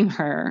reminding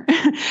her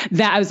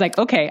that I was like,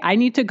 okay, I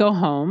need to go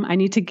home. I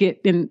need to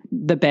get in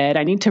the bed.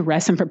 I need to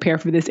rest and prepare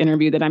for this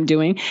interview that I'm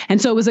doing.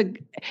 And so it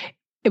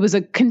was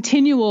a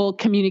continual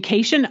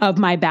communication of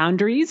my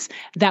boundaries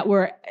that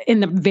were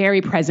in the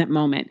very present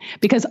moment.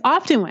 Because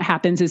often what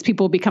happens is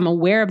people become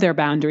aware of their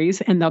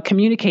boundaries and they'll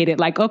communicate it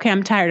like, okay,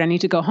 I'm tired. I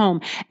need to go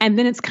home. And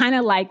then it's kind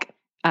of like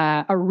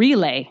a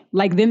relay.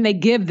 Like then they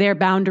give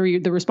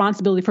the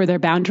responsibility for their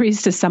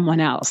boundaries to someone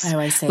else. Oh,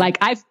 I see. Like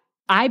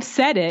I've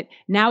said it.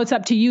 Now it's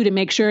up to you to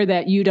make sure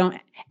that you don't.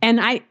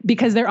 And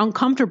because they're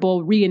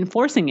uncomfortable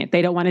reinforcing it.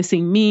 They don't want to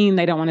seem mean.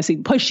 They don't want to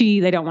seem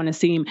pushy. They don't want to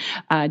seem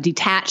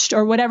detached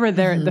or whatever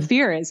the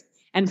fear is.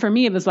 And for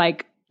me, it was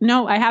like,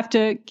 no, I have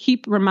to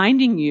keep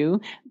reminding you,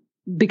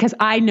 because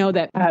I know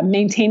that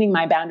maintaining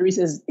my boundaries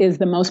is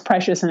the most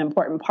precious and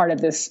important part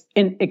of this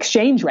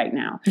exchange right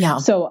now. Yeah.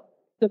 So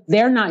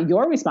they're not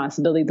your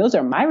responsibility. Those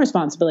are my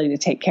responsibility to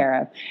take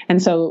care of. And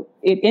so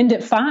it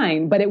ended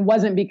fine, but it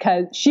wasn't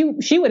because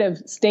she would have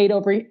stayed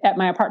over at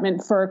my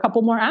apartment for a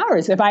couple more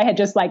hours if I had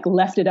just like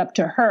left it up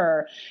to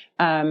her.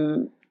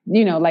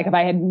 Like if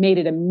I had made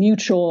it a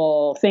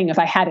mutual thing, if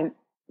I hadn't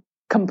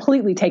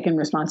completely taken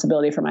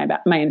responsibility for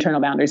my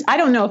internal boundaries. I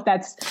don't know if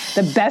that's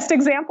the best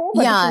example,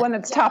 but it's the one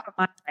that's top of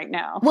mind right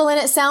now. Well, and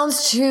it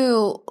sounds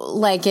too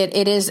like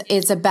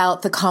it's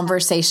about the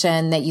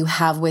conversation that you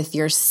have with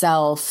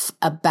yourself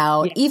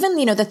about even,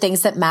 the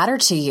things that matter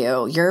to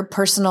you, your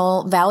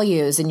personal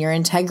values and your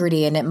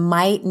integrity. And it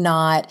might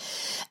not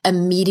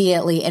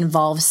immediately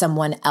involve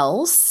someone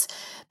else,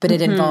 but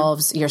it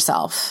involves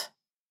yourself.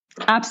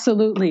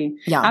 Absolutely.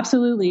 Yeah.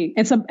 Absolutely.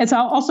 It's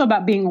also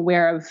about being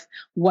aware of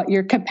what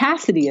your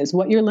capacity is,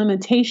 what your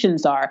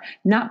limitations are,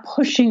 not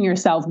pushing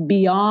yourself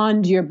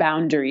beyond your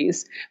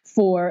boundaries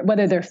for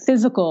whether they're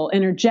physical,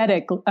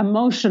 energetic,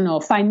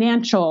 emotional,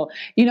 financial.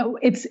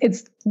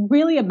 It's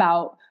really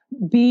about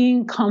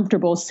being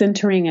comfortable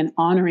centering and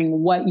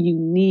honoring what you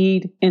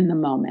need in the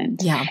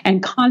moment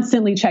and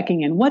constantly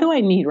checking in. What do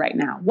I need right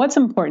now? What's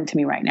important to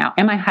me right now?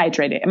 Am I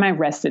hydrated? Am I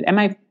rested? Am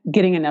I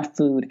getting enough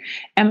food?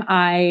 Am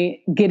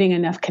I getting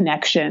enough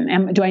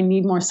connection? Do I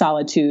need more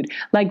solitude?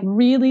 Like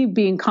really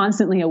being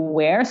constantly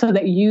aware so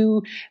that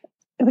you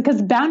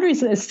because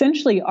boundaries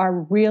essentially are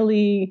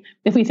really,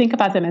 if we think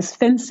about them as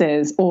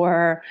fences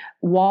or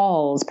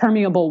walls,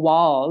 permeable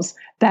walls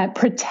that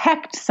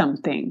protect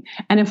something.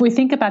 And if we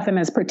think about them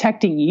as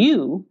protecting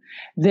you,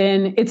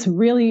 then it's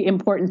really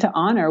important to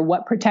honor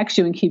what protects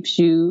you and keeps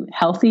you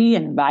healthy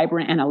and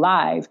vibrant and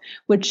alive,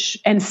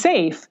 and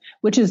safe,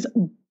 which is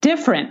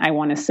different, I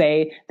want to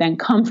say, than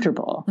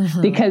comfortable,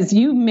 because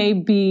you may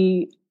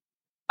be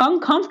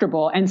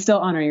uncomfortable and still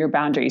honor your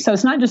boundaries. So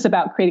it's not just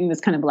about creating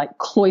this kind of like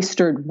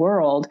cloistered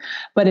world,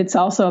 but it's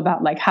also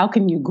about like, how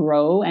can you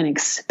grow and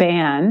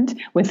expand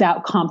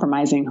without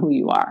compromising who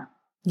you are?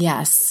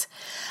 Yes.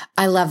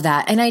 I love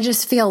that. And I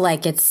just feel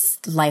like it's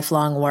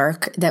lifelong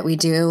work that we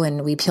do,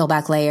 and we peel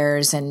back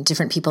layers, and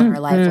different people in our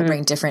life will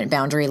bring different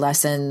boundary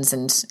lessons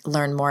and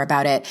learn more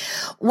about it.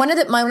 One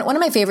of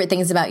my favorite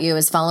things about you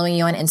is following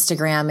you on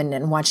Instagram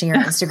and watching your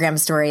Instagram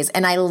stories.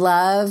 And I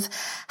love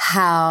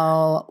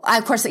how,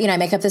 of course, I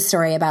make up this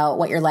story about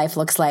what your life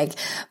looks like,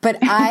 but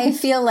I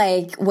feel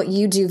like what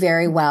you do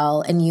very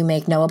well, and you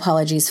make no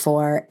apologies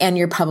for, and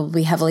you're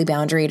probably heavily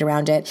boundaried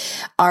around it,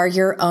 are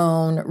your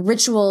own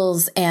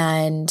rituals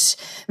and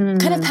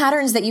kind of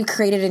patterns that you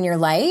created in your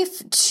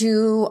life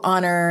to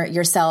honor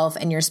yourself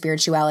and your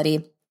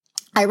spirituality.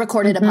 I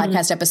recorded a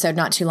podcast episode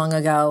not too long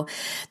ago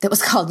that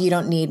was called "You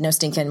Don't Need No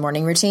Stinking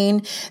Morning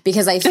Routine,"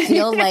 because I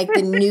feel like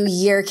the new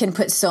year can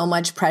put so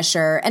much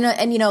pressure. And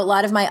a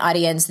lot of my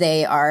audience,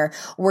 they are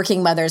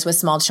working mothers with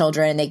small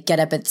children, and they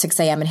get up at 6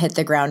 a.m. and hit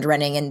the ground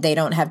running, and they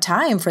don't have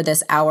time for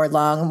this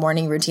hour-long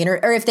morning routine.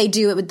 Or if they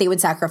do, they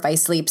would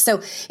sacrifice sleep.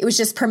 So it was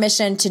just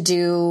permission to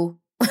do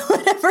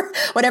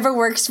whatever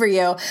works for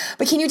you.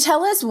 But can you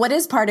tell us what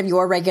is part of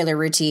your regular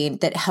routine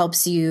that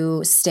helps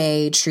you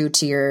stay true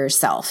to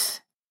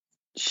yourself?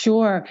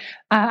 Sure.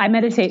 I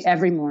meditate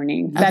every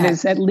morning. That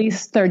is at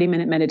least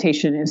 30-minute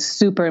meditation is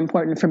super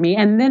important for me.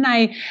 And then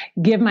I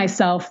do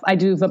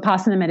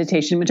Vipassana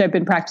meditation, which I've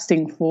been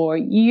practicing for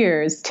 10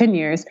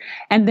 years.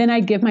 And then I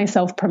give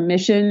myself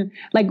permission.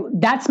 Like,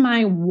 that's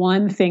my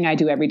one thing I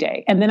do every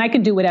day. And then I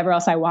can do whatever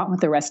else I want with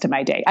the rest of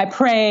my day. I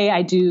pray,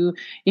 I do,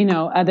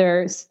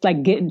 other,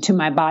 like, get into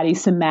my body,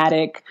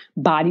 somatic,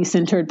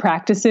 body-centered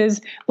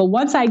practices. But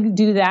once I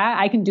do that,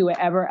 I can do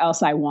whatever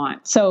else I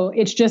want. So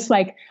it's just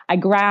like I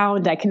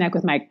ground, I connect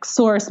with my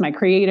source, my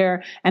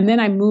creator, and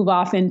then I move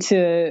off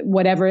into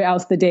whatever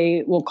else the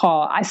day will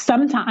call.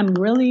 I'm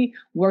really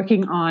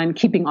working on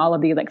keeping all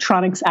of the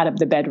electronics out of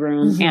the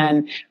bedroom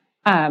and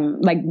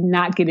like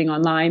not getting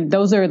online.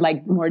 Those are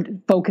like more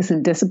focus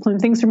and discipline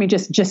things for me,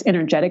 just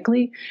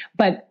energetically.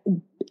 But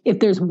if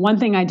there's one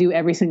thing I do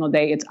every single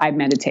day, it's I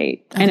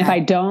meditate. And if I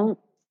don't,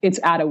 it's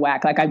out of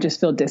whack. Like, I just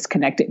feel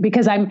disconnected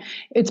because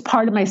it's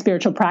part of my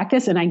spiritual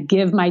practice, and I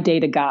give my day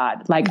to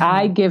God. Like,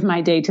 I give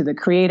my day to the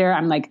creator.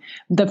 I'm like,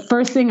 the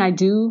first thing I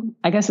do,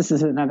 I guess this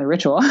is another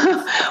ritual.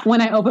 When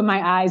I open my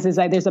eyes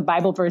there's a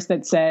Bible verse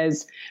that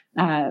says,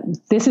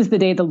 this is the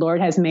day the Lord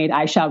has made.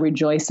 I shall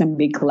rejoice and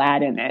be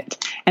glad in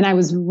it. And I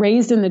was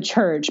raised in the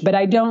church, but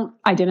I don't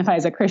identify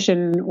as a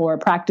Christian or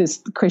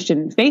practice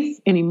Christian faith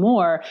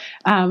anymore.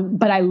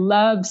 But I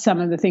love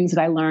some of the things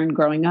that I learned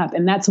growing up,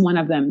 and that's one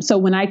of them. So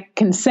when I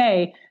can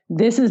say,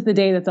 this is the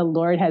day that the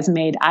Lord has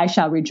made, I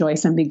shall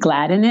rejoice and be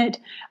glad in it,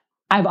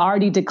 I've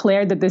already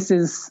declared that this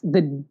is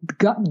the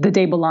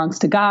day belongs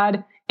to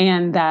God,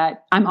 and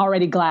that I'm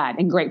already glad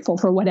and grateful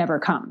for whatever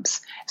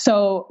comes.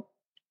 So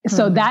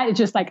that is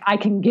just like, I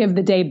can give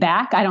the day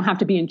back. I don't have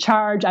to be in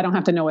charge. I don't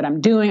have to know what I'm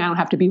doing. I don't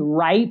have to be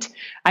right.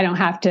 I don't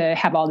have to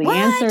have all the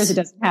answers. It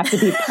doesn't have to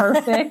be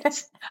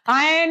perfect.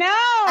 I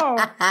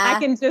know. I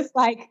can just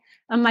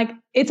I'm like,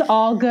 it's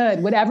all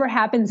good. Whatever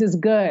happens is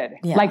good.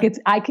 Yeah. Like,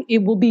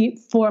 it will be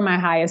for my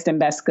highest and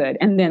best good.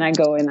 And then I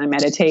go and I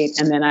meditate,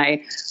 and then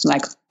I'm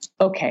like,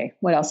 okay,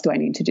 what else do I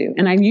need to do?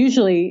 And I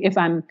usually, if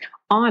I'm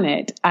on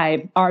it,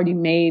 I've already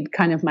made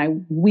kind of my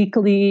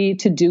weekly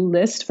to-do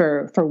list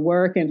for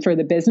work and for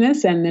the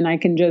business. And then I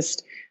can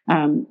just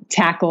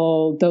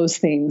tackle those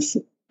things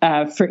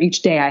for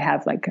each day. I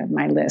have like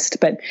my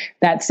list, but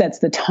that sets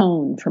the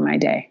tone for my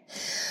day.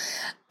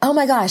 Oh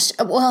my gosh.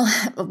 Well,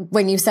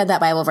 when you said that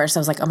Bible verse,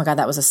 I was like, oh my God,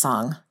 that was a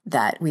song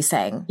that we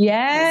sang.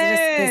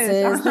 Yes.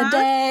 This is the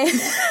day.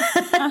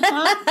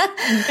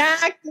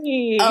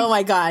 Exactly. Oh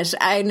my gosh.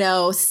 I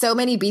know so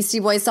many Beastie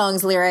Boys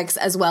songs, lyrics,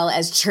 as well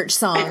as church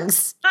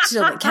songs.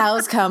 Till the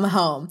cows come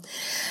home.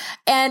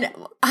 And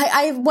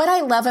what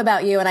I love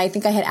about you, and I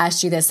think I had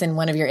asked you this in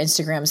one of your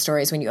Instagram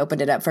stories when you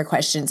opened it up for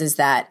questions, is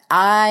that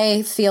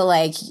I feel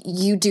like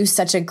you do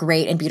such a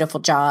great and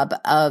beautiful job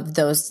of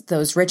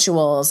those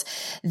rituals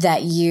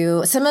that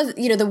some of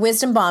the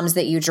wisdom bombs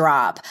that you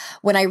drop.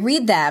 When I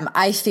read them,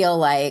 I feel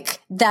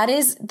like that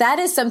is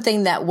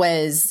something that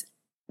was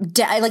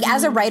like,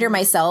 as a writer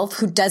myself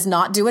who does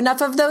not do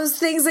enough of those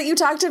things that you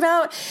talked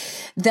about,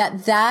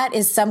 that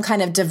is some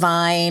kind of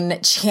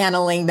divine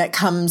channeling that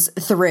comes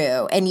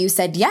through. And you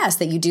said, yes,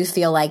 that you do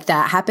feel like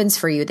that happens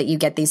for you, that you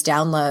get these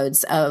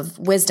downloads of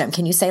wisdom.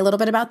 Can you say a little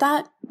bit about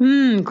that?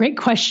 Great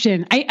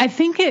question. I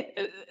think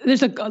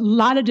there's a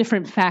lot of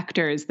different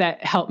factors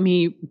that help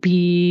me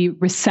be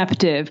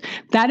receptive.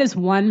 That is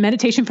one.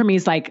 Meditation for me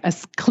is like a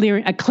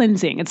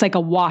cleansing. It's like a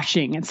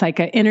washing. It's like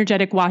an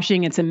energetic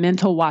washing. It's a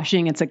mental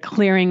washing. It's a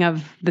clearing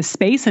of the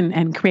space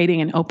and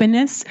creating an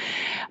openness.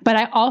 But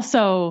I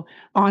also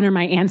honor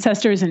my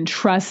ancestors and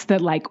trust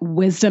that like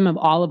wisdom of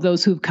all of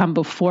those who've come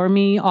before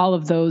me, all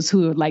of those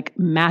who are like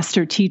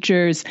master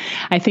teachers.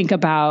 I think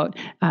about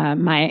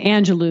Maya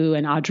Angelou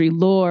and Audre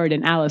Lorde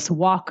and Alice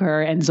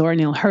Walker and Zora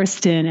Neale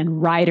Hurston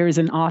and writers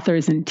and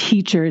authors and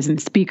teachers and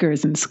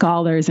speakers and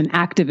scholars and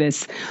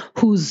activists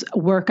whose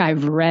work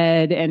I've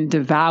read and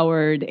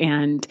devoured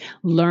and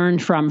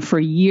learned from for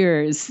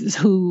years,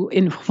 who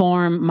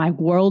inform my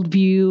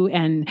worldview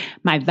and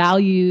my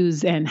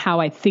values and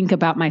how I think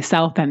about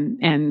myself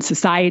and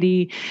society.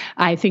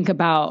 I think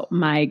about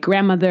my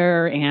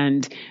grandmother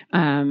and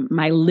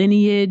my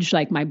lineage,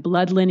 like my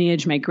blood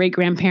lineage, my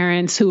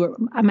great-grandparents,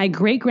 my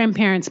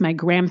great-grandparents, my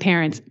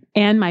grandparents,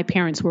 and my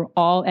parents were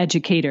all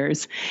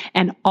educators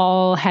and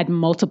all had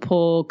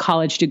multiple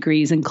college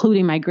degrees,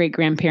 including my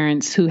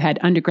great-grandparents who had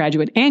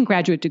undergraduate and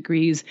graduate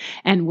degrees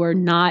and were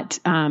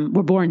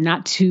born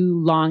not too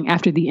long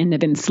after the end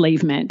of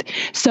enslavement.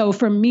 So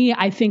for me,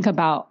 I think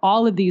about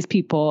all of these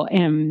people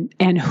and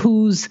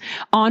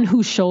on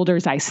whose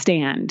shoulders I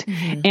stand.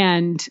 Mm-hmm.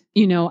 And,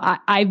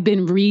 I've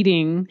been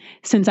reading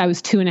since I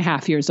was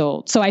 2.5 years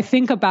old. So I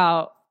think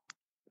about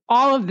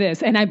all of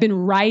this, and I've been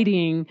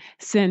writing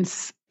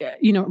since,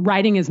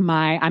 writing is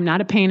I'm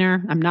not a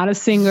painter. I'm not a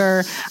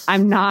singer.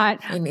 I'm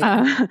not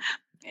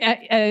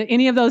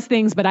any of those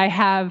things, but I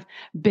have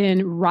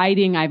been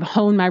writing. I've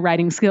honed my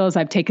writing skills.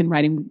 I've taken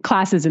writing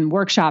classes and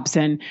workshops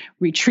and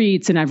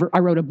retreats, and I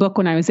wrote a book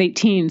when I was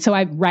 18. So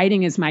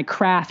writing is my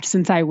craft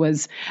since I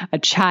was a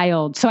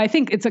child. So I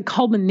think it's a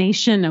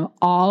culmination of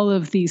all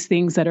of these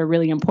things that are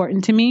really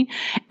important to me.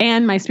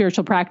 And my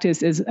spiritual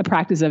practice is a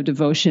practice of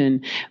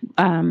devotion,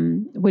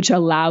 which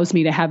allows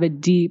me to have a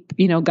deep,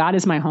 God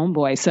is my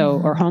homeboy,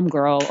 or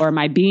homegirl, or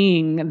my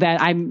being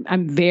that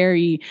I'm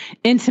very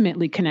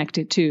intimately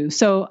connected to.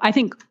 So I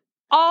think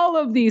all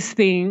of these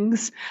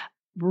things,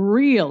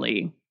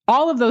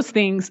 all of those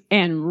things,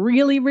 and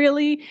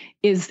really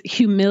is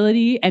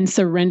humility and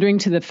surrendering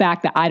to the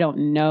fact that I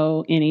don't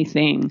know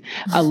anything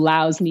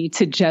allows me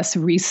to just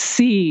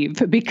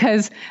receive.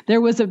 Because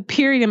there was a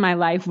period in my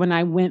life when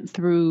I went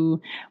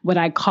through what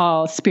I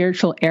call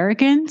spiritual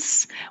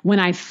arrogance,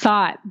 when I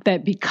thought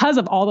that because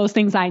of all those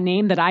things I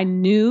named, that I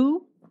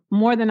knew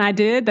more than I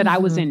did, that I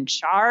was in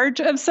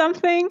charge of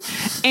something.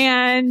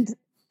 And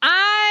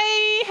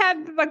I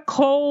had a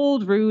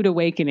cold, rude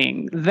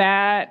awakening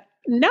that,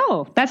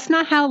 no, that's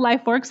not how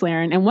life works,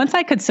 Lauren. And once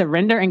I could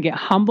surrender and get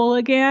humble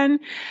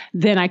again,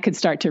 then I could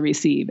start to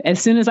receive.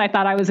 As soon as I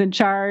thought I was in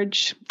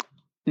charge,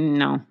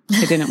 no,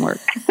 it didn't work.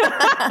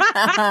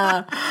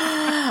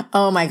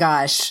 Oh my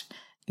gosh.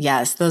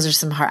 Yes, those are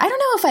some hard. I don't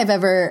know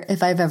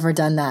if I've ever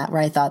done that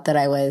where I thought that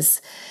I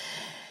was.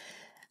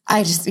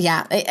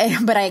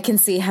 But I can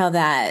see how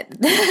that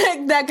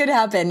could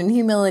happen. And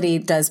humility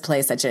does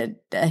play such a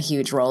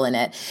huge role in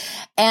it.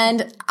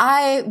 And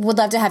I would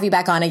love to have you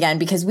back on again,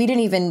 because we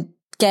didn't even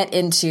get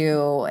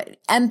into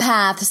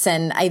empaths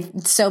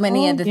and so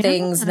many of the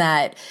things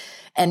that,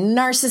 and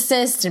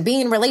narcissists and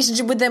being in a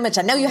relationship with them, which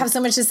I know you have so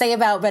much to say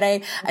about, but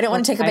I don't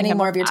want to take up any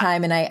more of your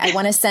time. And I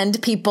want to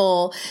send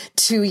people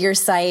to your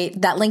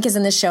site. That link is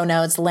in the show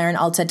notes,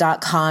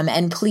 laurenalta.com.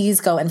 And please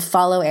go and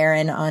follow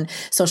Erin on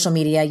social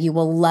media. You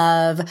will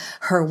love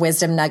her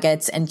wisdom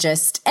nuggets and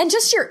just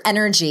your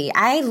energy.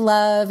 I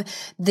love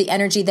the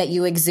energy that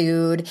you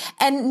exude,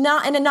 and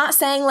I'm not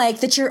saying like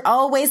that you're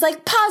always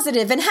like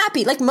positive and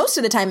happy. Like most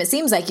of the time it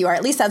seems like you are,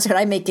 at least that's what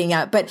I'm making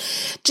up, but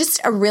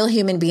just a real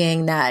human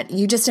being that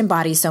you just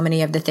embody so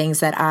many of the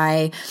things that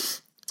I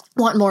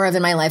want more of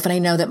in my life. And I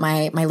know that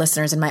my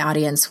listeners and my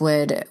audience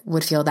would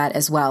feel that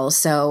as well.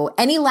 So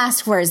any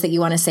last words that you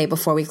want to say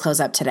before we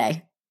close up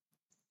today?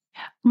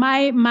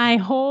 My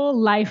whole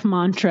life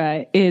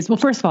mantra is, well,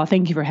 first of all,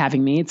 thank you for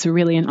having me. It's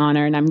really an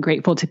honor, and I'm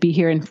grateful to be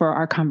here and for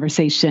our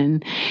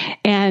conversation.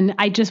 And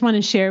I just want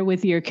to share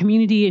with your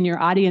community and your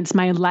audience,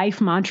 my life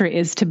mantra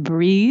is to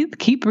breathe,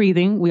 keep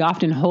breathing. We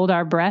often hold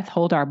our breath,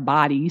 hold our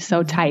body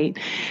so tight.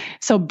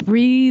 So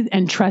breathe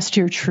and trust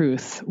your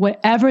truth,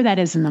 whatever that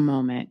is in the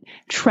moment.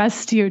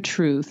 Trust your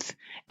truth,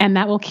 and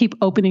that will keep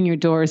opening your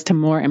doors to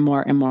more and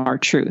more and more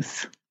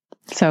truth.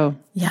 So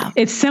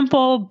it's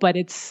simple, but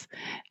it's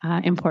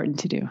important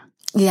to do.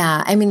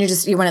 Yeah. I mean,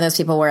 you're one of those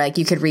people where like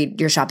you could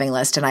read your shopping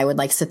list and I would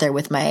like sit there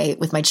with my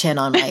chin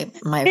on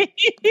my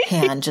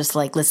hand, just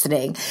like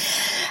listening.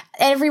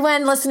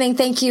 Everyone listening,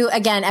 thank you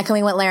again.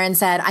 Echoing what Lauren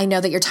said, I know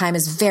that your time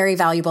is very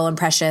valuable and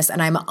precious, and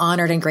I'm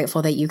honored and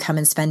grateful that you come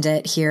and spend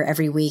it here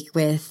every week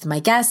with my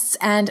guests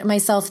and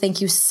myself.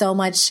 Thank you so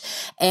much.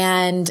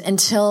 And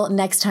until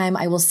next time,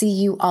 I will see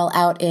you all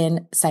out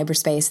in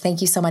cyberspace.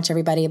 Thank you so much,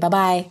 everybody.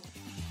 Bye-bye.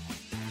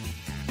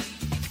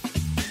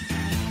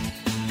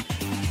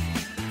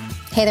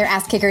 Hey there,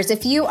 ass kickers.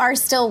 If you are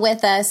still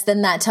with us,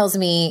 then that tells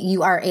me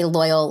you are a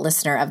loyal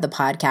listener of the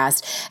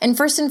podcast. And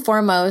first and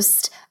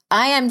foremost,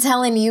 I am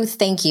telling you,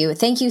 thank you.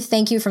 Thank you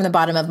from the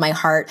bottom of my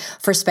heart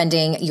for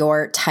spending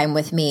your time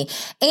with me.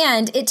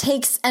 And it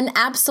takes an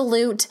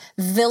absolute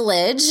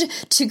village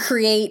to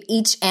create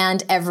each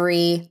and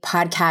every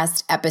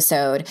podcast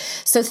episode.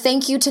 So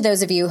thank you to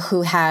those of you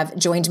who have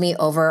joined me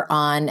over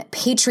on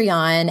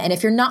Patreon. And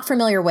if you're not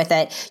familiar with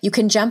it, you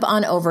can jump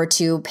on over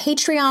to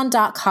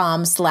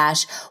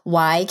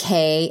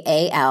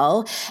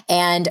patreon.com/YKAL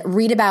and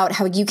read about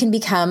how you can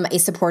become a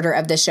supporter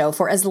of the show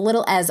for as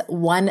little as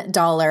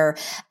 $1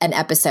 an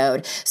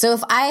episode. So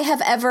if I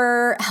have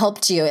ever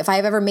helped you, if I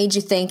have ever made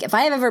you think, if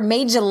I have ever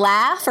made you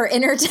laugh or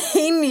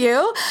entertain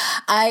you,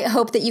 I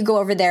hope that you go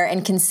over there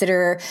and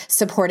consider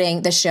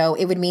supporting the show.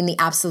 It would mean the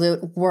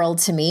absolute world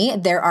to me.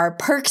 There are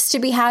perks to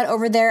be had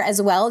over there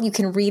as well. You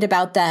can read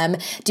about them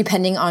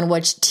depending on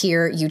which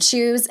tier you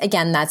choose.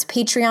 Again, that's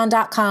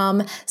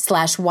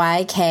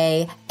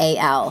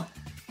patreon.com/YKAL.